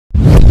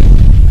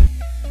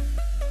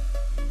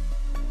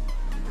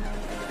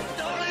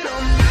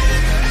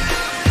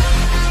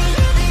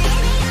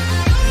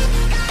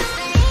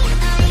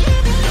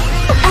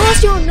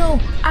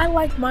I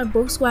like my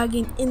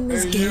Volkswagen in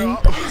this game.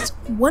 There's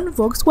one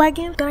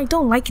Volkswagen that I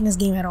don't like in this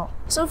game at all.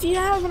 So if you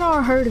haven't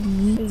already heard of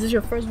me, if this is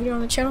your first video on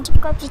the channel,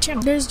 subscribe to the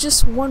channel. There's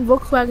just one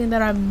Volkswagen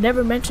that I've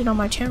never mentioned on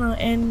my channel,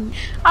 and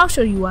I'll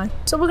show you why.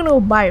 So we're gonna go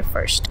buy it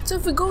first. So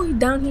if we go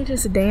down here to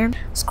sedan,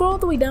 scroll all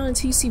the way down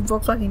until you see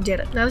Volkswagen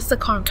Jetta. Now this is the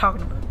car I'm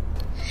talking about.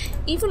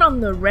 Even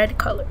on the red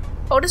color.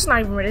 Oh, this is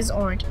not even red, it's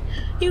orange.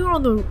 Even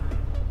on the,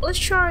 let's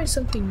try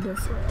something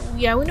different.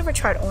 Yeah, we never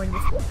tried orange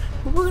before.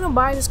 But we're gonna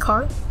buy this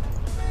car.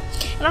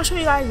 And I'll show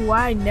you guys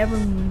why I never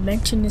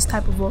mentioned this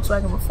type of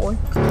Volkswagen before.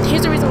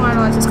 Here's the reason why I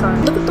don't like this car.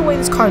 Look at the way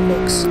this car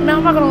looks. Now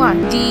I'm not gonna lie,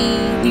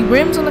 the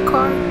rims on the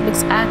car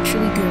looks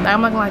actually good. Like,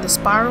 I'm not gonna lie, the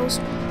spirals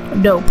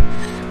are dope.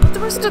 But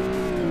the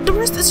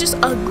rest is just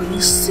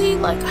ugly. See,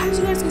 like, as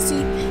you guys can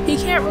see, he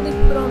can't really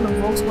put on the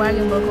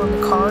Volkswagen logo on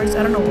the cars.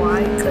 I don't know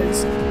why,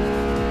 because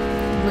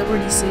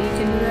Liberty City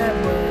can do that,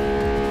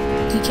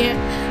 but he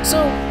can't.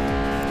 So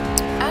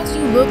as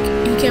you look,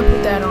 you can't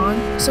put that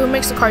on, so it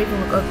makes the car even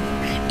look ugly.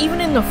 Even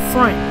in the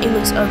front, it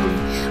looks ugly.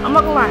 I'm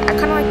not gonna lie, I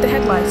kind of like the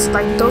headlights.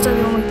 Like, those are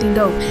the only thing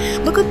dope.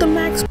 Look at the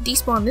max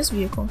despawn this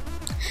vehicle.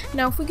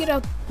 Now if we get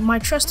out my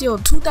trusty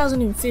old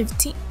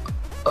 2015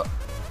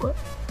 what?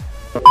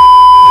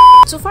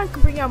 So if I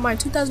could bring out my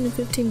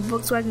 2015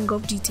 Volkswagen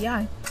Golf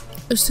GTI,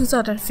 it's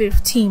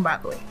 2015 by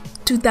the way,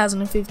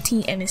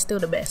 2015, and it's still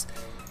the best.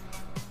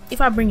 If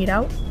I bring it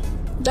out,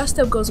 that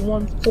still goes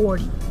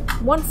 140,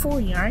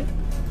 alright?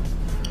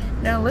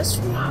 Now let's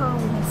see how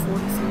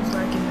 140 feels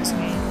like in this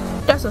game.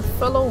 That's a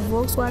fellow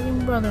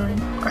Volkswagen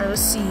brethren. Alright,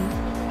 let's see.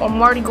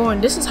 I'm already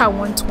going, this is how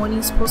 120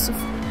 is supposed to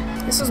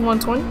feel. This is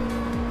 120,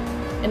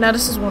 and now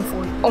this is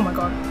 140. Oh my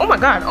god, oh my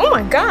god, oh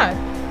my god,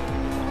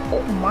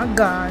 oh my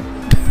god.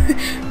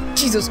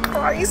 Jesus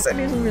Christ, I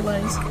didn't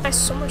realize. Thanks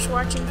so much for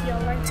watching. If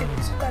y'all liked it,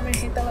 subscribe and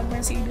hit that like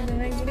button. See you in the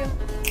next video.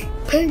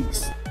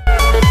 Peace.